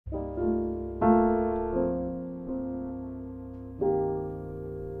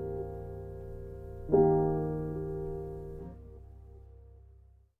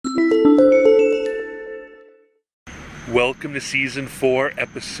Welcome to Season 4,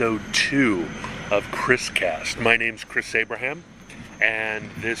 Episode 2 of ChrisCast. My name's Chris Abraham, and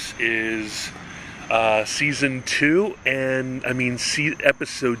this is Season 2,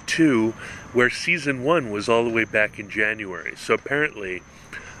 Episode 2, where Season 1 was all the way back in January. So apparently,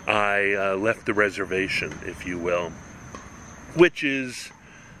 I left the reservation, if you will, which is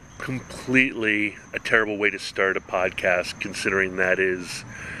completely a terrible way to start a podcast, considering that is,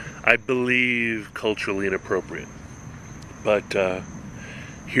 I believe, culturally inappropriate. But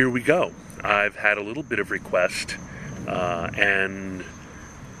here we go. I've had a little bit of request, and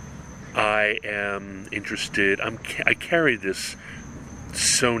I am interested. I carry this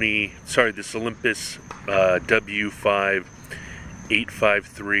this Olympus W5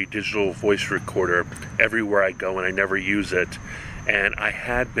 853 digital voice recorder everywhere I go, and I never use it. And I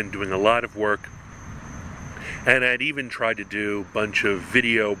had been doing a lot of work, and I'd even tried to do a bunch of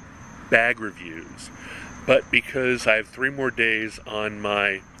video bag reviews. But because I have 3 more days on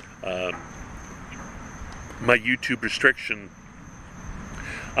my my YouTube restriction,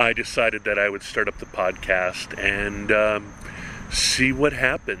 I decided that I would start up the podcast and see what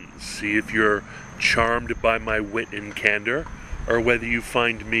happens. See if you're charmed by my wit and candor, or whether you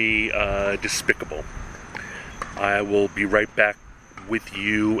find me despicable. I will be right back with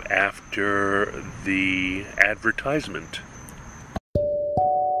you after the advertisement.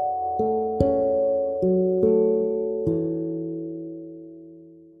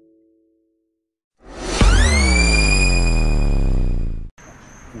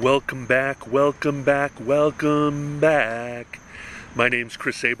 Welcome back. My name's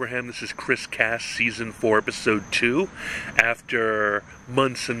Chris Abraham. This is ChrisCast Season 4, Episode 2. After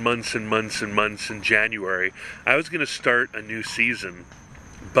months and months in January, I was going to start a new season,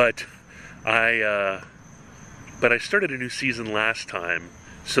 but I started a new season last time.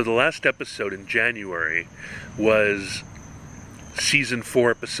 So the last episode in January was Season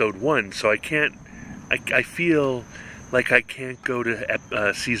 4, Episode 1. So I feel like I can't go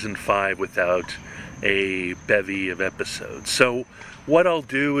to Season 5 without a bevy of episodes. So what I'll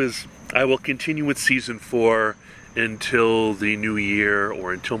do is I will continue with Season 4 until the new year,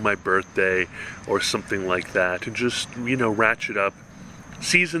 or until my birthday, or something like that, and just, ratchet up.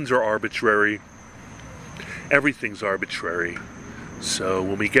 Seasons are arbitrary. Everything's arbitrary. So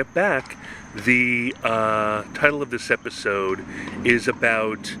when we get back, the title of this episode is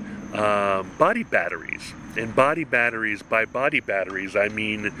about body batteries. And body batteries, by body batteries, I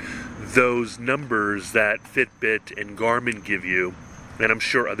mean those numbers that Fitbit and Garmin give you, and I'm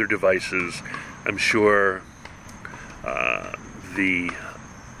sure other devices. I'm sure the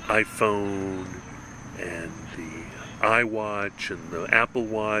iPhone and the iWatch and the Apple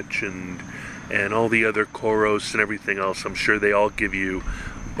Watch and all the other Coros and everything else, I'm sure they all give you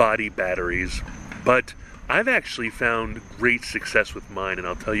body batteries. But I've actually found great success with mine, and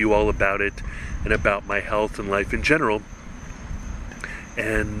I'll tell you all about it and about my health and life in general.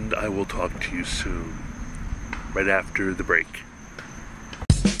 And I will talk to you soon, right after the break.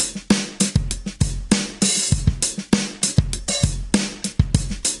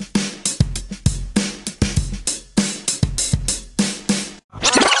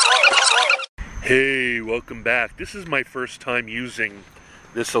 Hey, welcome back. This is my first time using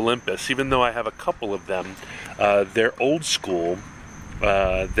this Olympus, even though I have a couple of them. They're old school.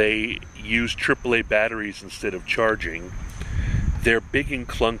 They use AAA batteries instead of charging. They're big and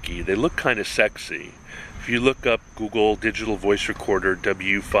clunky. They look kind of sexy. If you look up Google digital voice recorder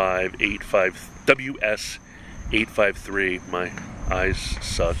WS853, my eyes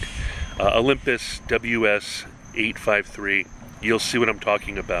suck, Olympus WS853, you'll see what I'm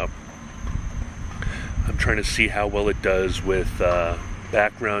talking about. I'm trying to see how well it does with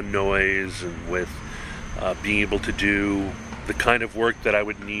background noise and with being able to do the kind of work that I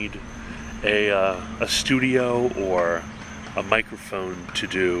would need a studio or a microphone to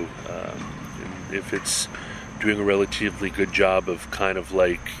do. And if it's doing a relatively good job of kind of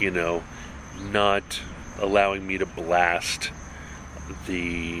not allowing me to blast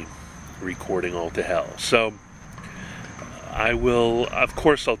the recording all to hell. So I will, of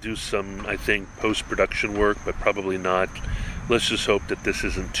course, I'll do some, I think, post-production work, but probably not. Let's just hope that this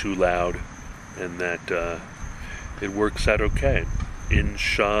isn't too loud and that it works out okay.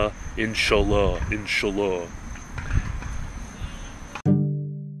 Inshallah.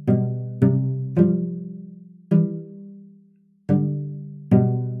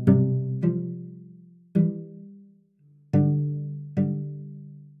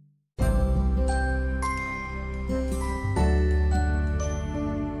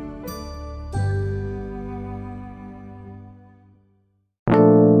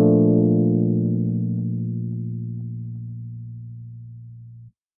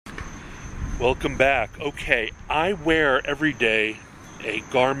 Welcome back. Okay, I wear every day a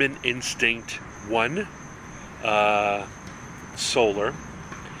Garmin Instinct 1 Solar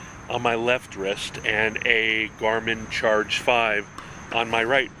on my left wrist and a Garmin Charge 5 on my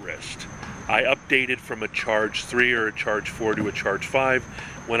right wrist. I updated from a Charge 3 or a Charge 4 to a Charge 5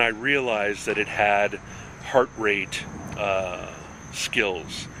 when I realized that it had heart rate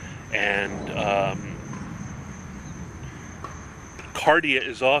skills, and Cardia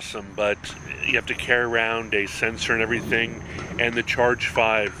is awesome, but you have to carry around a sensor and everything, and the Charge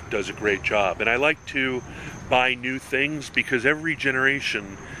 5 does a great job. And I like to buy new things because every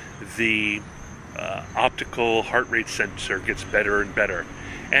generation the optical heart rate sensor gets better and better,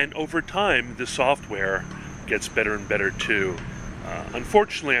 and over time the software gets better and better too.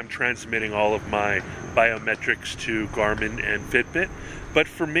 Unfortunately, I'm transmitting all of my biometrics to Garmin and Fitbit, but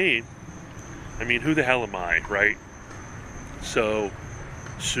for me, I mean, who the hell am I, right? So,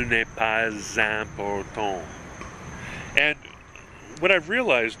 ce n'est pas important. And what I've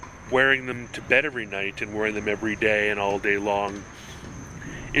realized, wearing them to bed every night and wearing them every day and all day long,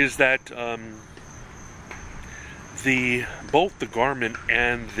 is that both the Garmin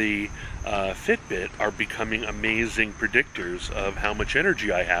and the Fitbit are becoming amazing predictors of how much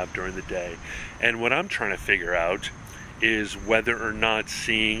energy I have during the day. And what I'm trying to figure out is whether or not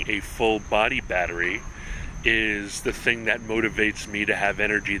seeing a full body battery is the thing that motivates me to have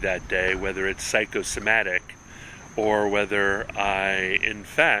energy that day, whether it's psychosomatic or whether I, in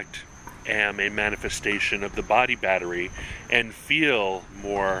fact, am a manifestation of the body battery and feel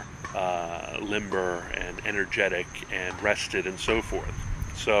more limber and energetic and rested and so forth.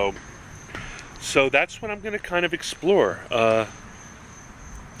 So that's what I'm going to kind of explore. I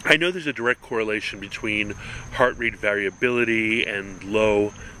know there's a direct correlation between heart rate variability and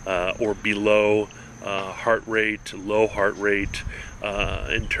low or below heart rate, low heart rate,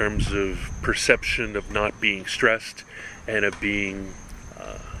 in terms of perception of not being stressed and of being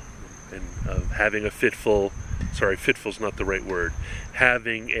and of having a fitful's not the right word,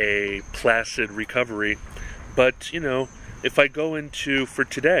 having a placid recovery. But, you know, if I go into my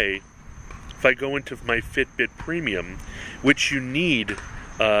Fitbit Premium, which you need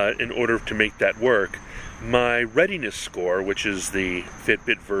in order to make that work, my Readiness Score, which is the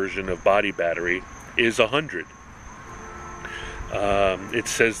Fitbit version of body battery, is 100. It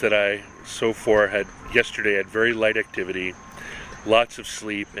says that I so far yesterday had very light activity, lots of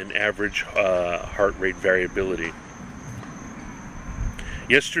sleep, and average heart rate variability.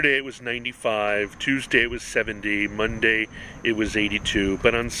 Yesterday it was 95, Tuesday it was 70, Monday it was 82,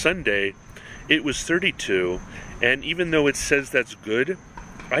 but on Sunday it was 32, and even though it says that's good,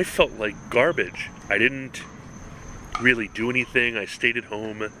 I felt like garbage. I didn't really do anything. I stayed at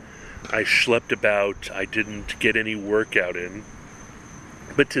home. I schlepped about. I didn't get any workout in.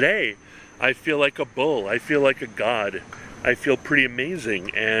 But today, I feel like a bull. I feel like a god. I feel pretty amazing.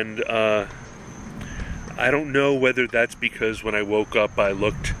 And I don't know whether that's because when I woke up, I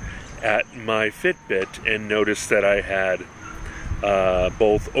looked at my Fitbit and noticed that I had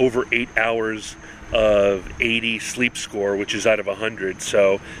both over 8 hours of 80 sleep score, which is out of 100.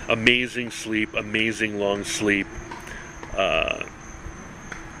 So amazing sleep, amazing long sleep.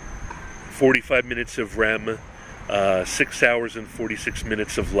 45 minutes of REM, 6 hours and 46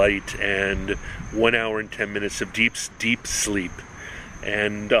 minutes of light, and 1 hour and 10 minutes of deep sleep,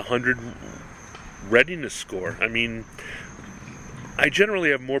 and 100 readiness score. I mean, I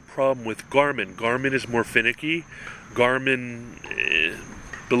generally have more problem with Garmin. Garmin is more finicky. Garmin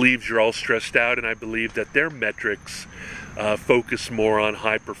believes you're all stressed out, and I believe that their metrics focus more on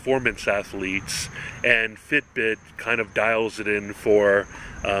high performance athletes, and Fitbit kind of dials it in for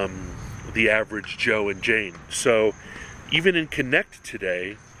the average Joe and Jane. So even in Connect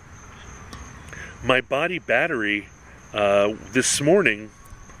today, my body battery this morning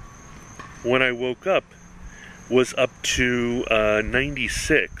when I woke up was up to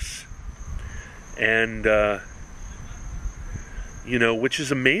 96, and which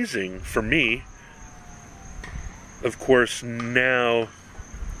is amazing for me. Of course, now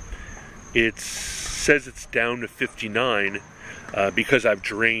it says it's down to 59 because I've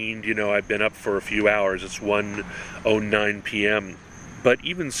drained, I've been up for a few hours. It's 1:09 p.m. But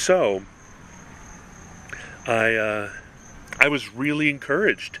even so, I was really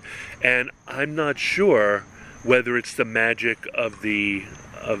encouraged, and I'm not sure whether it's the magic of the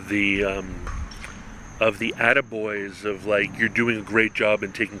attaboys of like you're doing a great job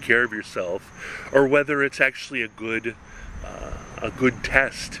and taking care of yourself, or whether it's actually a good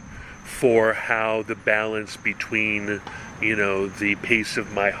test for how the balance between the pace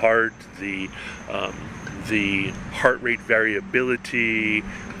of my heart, the the heart rate variability,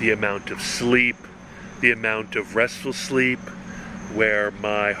 the amount of sleep, the amount of restful sleep where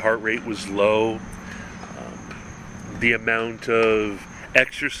my heart rate was low, the amount of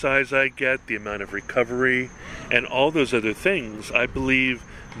exercise I get, the amount of recovery, and all those other things. I believe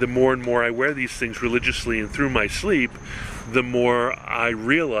the more and more I wear these things religiously and through my sleep, the more I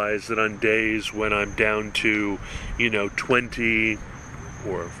realize that on days when I'm down to, 20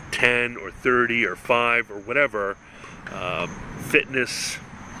 or 10 or 30 or 5 or whatever, fitness,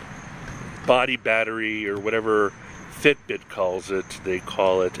 body battery, or whatever Fitbit they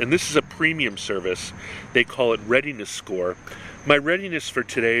call it, and this is a premium service, they call it Readiness Score. My readiness for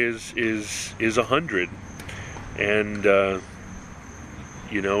today is 100, and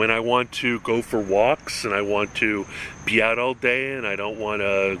and I want to go for walks, and I want to be out all day, and I don't want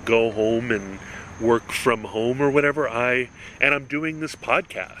to go home and work from home or whatever. And I'm doing this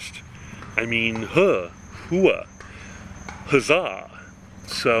podcast. I mean, hooah, huzzah.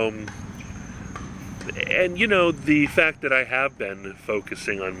 So, and the fact that I have been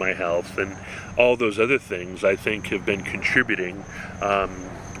focusing on my health and all those other things, I think, have been contributing.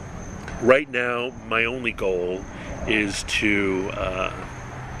 Right now, my only goal is to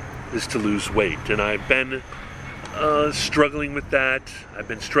lose weight, and I've been struggling with that.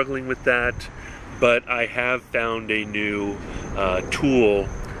 But I have found a new tool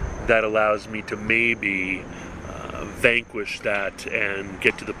that allows me to maybe vanquish that and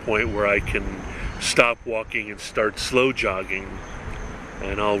get to the point where I can stop walking and start slow jogging.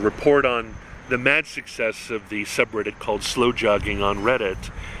 And I'll report on the mad success of the subreddit called Slow Jogging on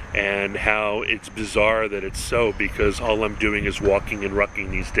Reddit, and how it's bizarre that it's so, because all I'm doing is walking and rucking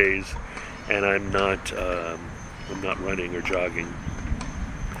these days, and I'm not running or jogging.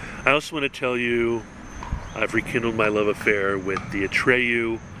 I also want to tell you I've rekindled my love affair with the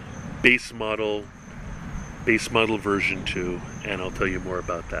Atreyu base model version 2, and I'll tell you more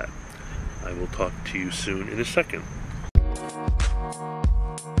about that. I will talk to you soon in a second.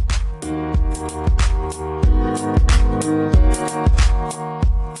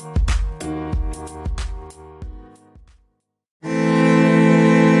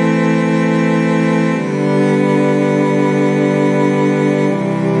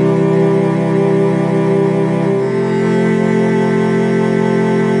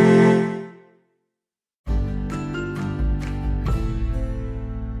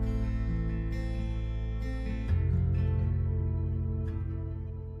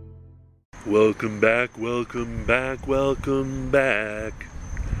 Welcome back.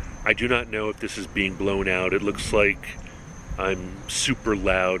 I do not know if this is being blown out. It looks like I'm super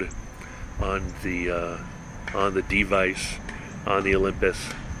loud on the device, on the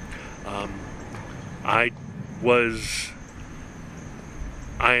Olympus. I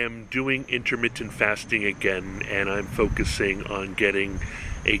am doing intermittent fasting again, and I'm focusing on getting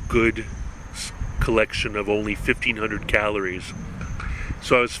a good collection of only 1,500 calories.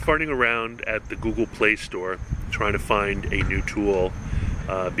 So I was farting around at the Google Play Store trying to find a new tool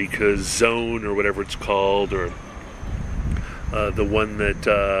because Zone, or whatever it's called, or the one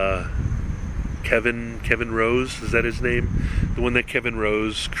that Kevin Rose, is that his name? The one that Kevin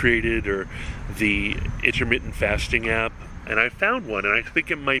Rose created, or the intermittent fasting app. And I found one, and I think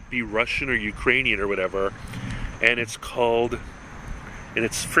it might be Russian or Ukrainian or whatever, and it's freaking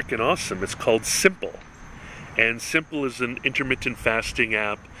awesome. It's called Simple. And Simple is an intermittent fasting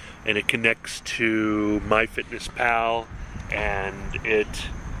app, and it connects to MyFitnessPal, and it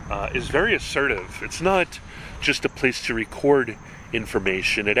is very assertive. It's not just a place to record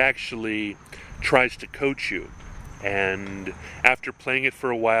information. It actually tries to coach you. And after playing it for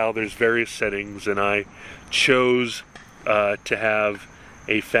a while, there's various settings, and I chose to have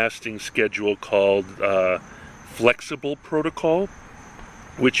a fasting schedule called Flexible Protocol,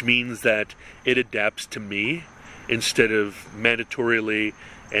 which means that it adapts to me instead of mandatorily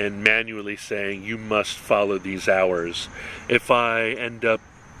and manually saying you must follow these hours. If I end up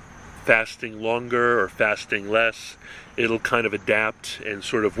fasting longer or fasting less, it'll kind of adapt and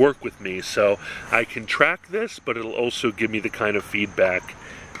sort of work with me. So I can track this, but it'll also give me the kind of feedback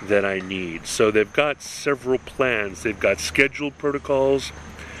that I need. So they've got several plans. They've got scheduled protocols,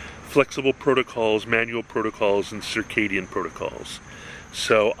 flexible protocols, manual protocols, and circadian protocols.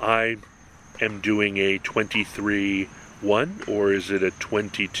 So I am doing a 23-1, or is it a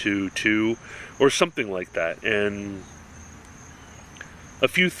 22-2, or something like that. And a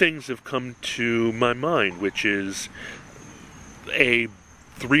few things have come to my mind, which is a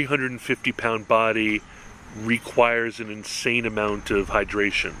 350-pound body requires an insane amount of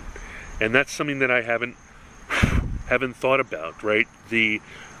hydration. And that's something that I haven't thought about, right? The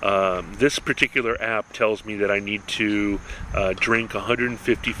This particular app tells me that I need to drink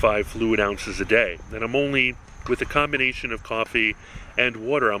 155 fluid ounces a day. And I'm only, with a combination of coffee and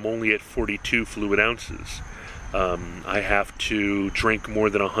water, I'm only at 42 fluid ounces. I have to drink more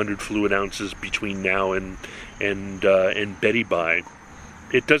than 100 fluid ounces between now and Betty Bye.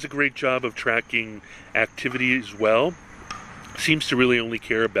 It does a great job of tracking activity as well. Seems to really only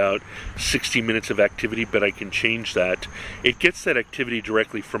care about 60 minutes of activity, but I can change that. It gets that activity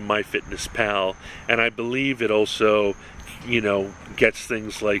directly from MyFitnessPal, and I believe it also, gets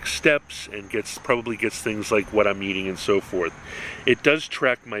things like steps and probably gets things like what I'm eating and so forth. It does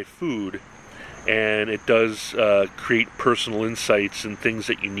track my food, and it does create personal insights and things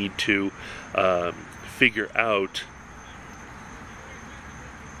that you need to figure out.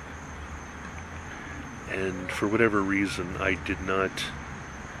 And for whatever reason, I did not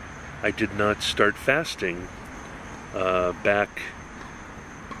start fasting back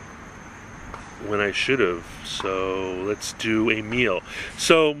when I should have. So let's do a meal.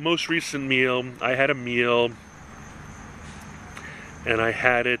 So most recent meal, I had a meal, and I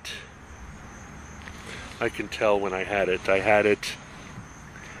had it. I can tell when I had it. I had it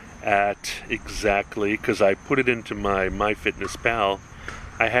at exactly, because I put it into my MyFitnessPal.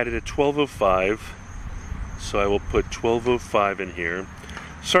 I had it at 12:05. So I will put 12:05 in here.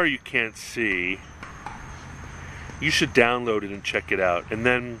 Sorry you can't see. You should download it and check it out. And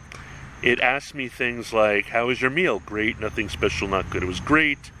then it asked me things like, how was your meal? Great, nothing special, not good. It was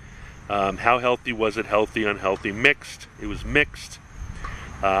great. How healthy was it? Healthy, unhealthy, mixed. It was mixed.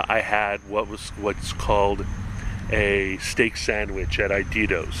 I had what's called a steak sandwich at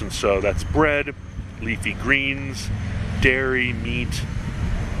Idito's. And so that's bread, leafy greens, dairy, meat,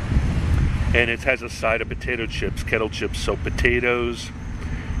 and it has a side of potato chips, kettle chips, so potatoes,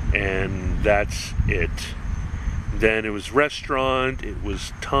 and that's it. Then it was restaurant, it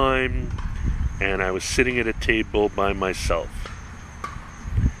was time, and I was sitting at a table by myself.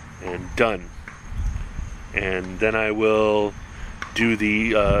 And done. And then I will do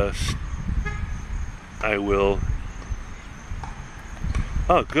the,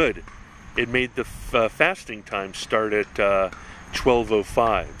 oh good. It made the fasting time start at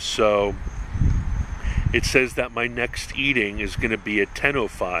 12:05, so it says that my next eating is going to be at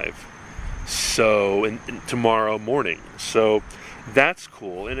 10:05, so and tomorrow morning. So that's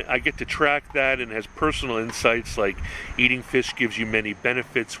cool, and I get to track that, and it has personal insights like eating fish gives you many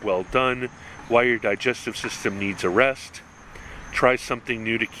benefits, well done, why your digestive system needs a rest, try something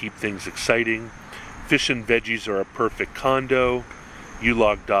new to keep things exciting, fish and veggies are a perfect condo, you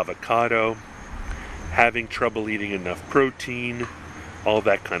logged avocado, having trouble eating enough protein, all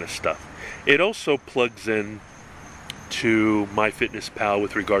that kind of stuff. It also plugs in to MyFitnessPal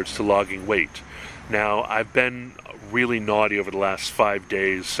with regards to logging weight. Now, I've been really naughty over the last 5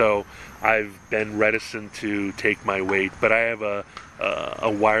 days, so I've been reticent to take my weight, but I have a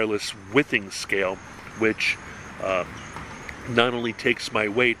wireless withing scale, which not only takes my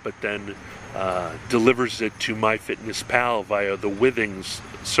weight, but then delivers it to MyFitnessPal via the withings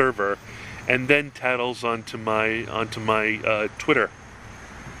server, and then tattles onto my Twitter,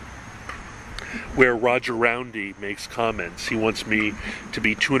 where Roger Roundy makes comments. He wants me to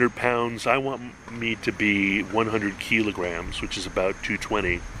be 200 pounds. I want me to be 100 kilograms, which is about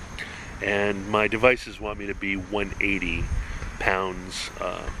 220. And my devices want me to be 180 pounds.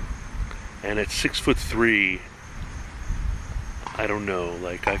 And at 6'3", I don't know,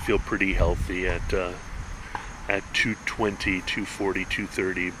 like I feel pretty healthy at 220, 240,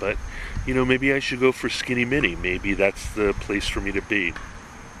 230. But, maybe I should go for skinny mini. Maybe that's the place for me to be.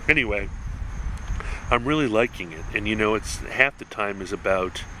 Anyway, I'm really liking it, and it's half the time is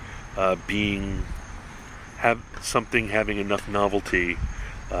about having enough novelty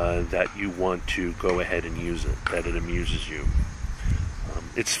that you want to go ahead and use it, that it amuses you.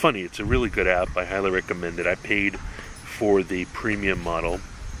 It's funny, it's a really good app. I highly recommend it. I paid for the premium model,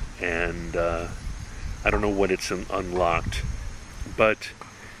 and I don't know what it's unlocked, but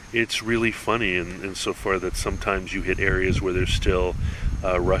it's really funny in so far that sometimes you hit areas where there's still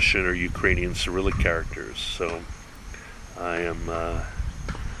Russian or Ukrainian Cyrillic characters. So I'm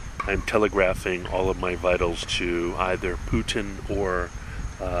telegraphing all of my vitals to either Putin or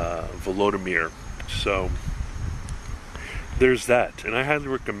Volodymyr. So there's that, and I highly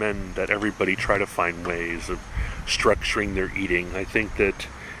recommend that everybody try to find ways of structuring their eating. I think that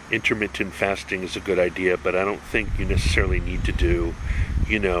intermittent fasting is a good idea, but I don't think you necessarily need to do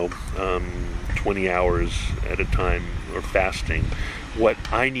 20 hours at a time or fasting. What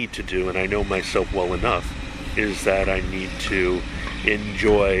I need to do, and I know myself well enough, is that I need to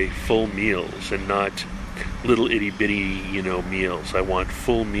enjoy full meals and not little itty bitty, meals. I want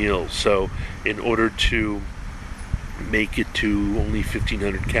full meals. So in order to make it to only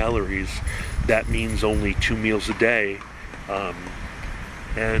 1,500 calories, that means only 2 meals a day.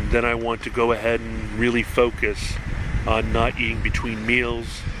 And then I want to go ahead and really focus on not eating between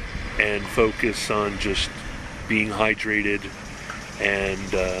meals and focus on just being hydrated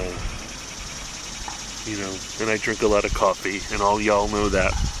and, and I drink a lot of coffee, and all y'all know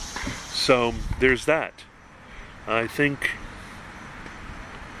that. So there's that. I think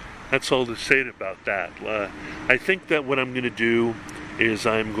that's all to say about that. I think that what I'm going to do is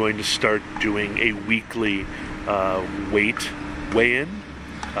I'm going to start doing a weekly weight weigh-in.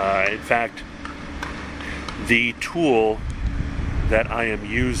 In fact, the tool that I am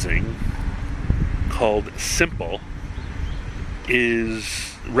using, called Simple,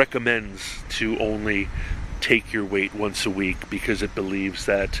 recommends to only take your weight once a week, because it believes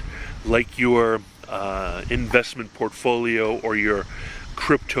that, like your investment portfolio or your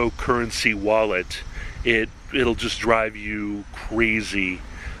cryptocurrency wallet, it'll just drive you crazy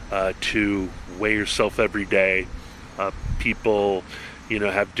to weigh yourself every day. People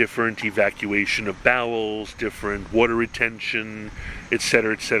have different evacuation of bowels, different water retention,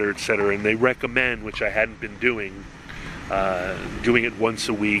 etc., etc., etc. And they recommend, which I hadn't been doing it once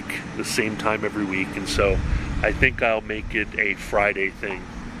a week, the same time every week. And so I think I'll make it a Friday thing,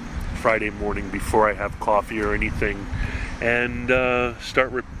 Friday morning before I have coffee or anything, and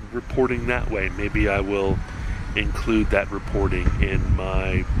start reporting that way. Maybe I will include that reporting in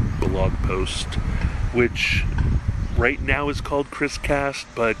my blog post, which right now is called Chris Cast,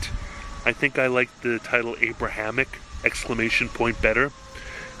 but I think I like the title Abrahamic ! Better,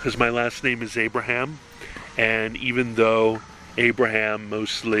 because my last name is Abraham, and even though Abraham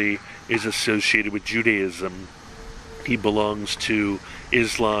mostly is associated with Judaism, he belongs to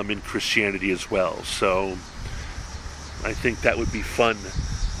Islam and Christianity as well. So I think that would be fun.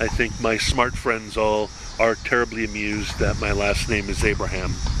 I think my smart friends all are terribly amused that my last name is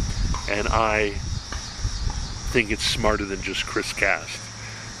Abraham, and I think it's smarter than just Chris Cast.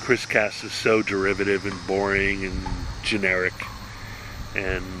 Chris Cast is so derivative and boring and generic,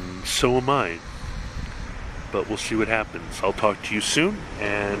 and so am I. But we'll see what happens. I'll talk to you soon,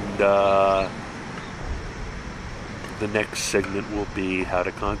 and the next segment will be how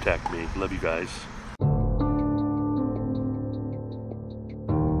to contact me. Love you guys.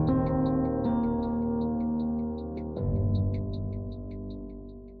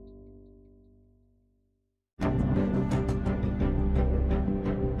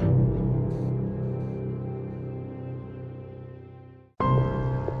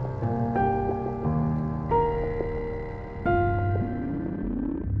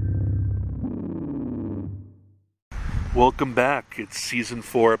 Welcome back. It's season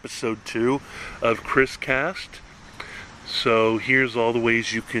 4, episode 2 of Chris Cast. So here's all the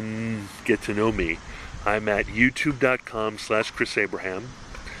ways you can get to know me. I'm at youtube.com/ChrisAbraham.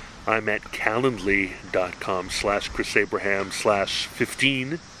 I'm at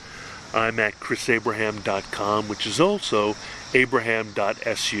calendly.com/ChrisAbraham/15. I'm at chrisabraham.com, which is also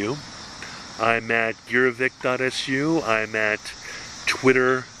abraham.su. I'm at giravic.su. I'm at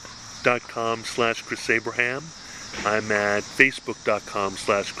twitter.com/ChrisAbraham. I'm at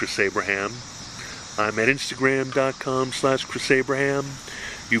facebook.com/ChrisAbraham. I'm at instagram.com/ChrisAbraham.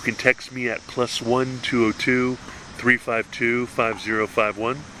 You can text me at +1 202 352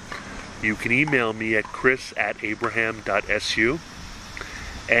 5051. You can email me at chris@abraham.su.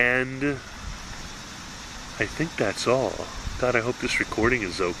 And I think that's all. God, I hope this recording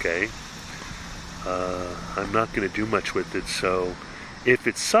is okay. I'm not going to do much with it, so if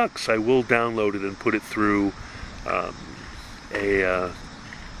it sucks, I will download it and put it through a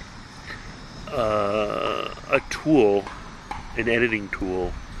tool, an editing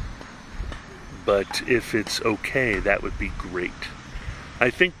tool. But if it's okay, that would be great. I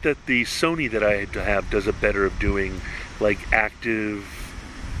think that the Sony that I have does a better of doing active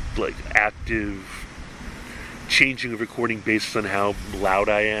changing of recording based on how loud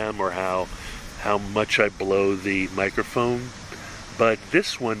I am or how much I blow the microphone. But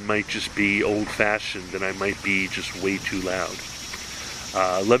this one might just be old-fashioned, and I might be just way too loud.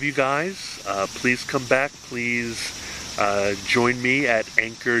 Love you guys. Please come back. Please join me at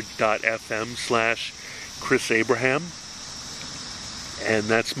anchor.fm/ChrisAbraham. And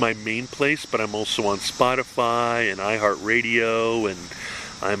that's my main place, but I'm also on Spotify and iHeartRadio, and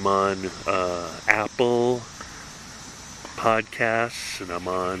I'm on Apple Podcasts, and I'm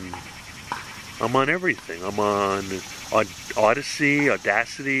on everything. I'm on Audacity.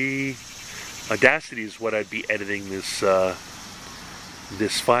 Audacity is what I'd be editing this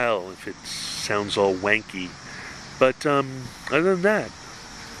this file if it sounds all wanky. But other than that,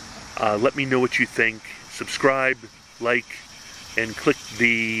 let me know what you think. Subscribe, like, and click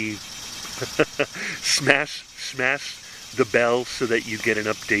the smash the bell so that you get an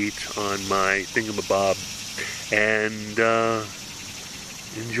update on my thingamabob. And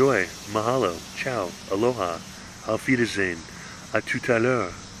enjoy. Mahalo. Ciao. Aloha. Auf Wiedersehen. A tout à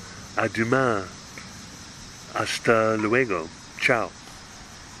l'heure. A demain. Hasta luego. Ciao.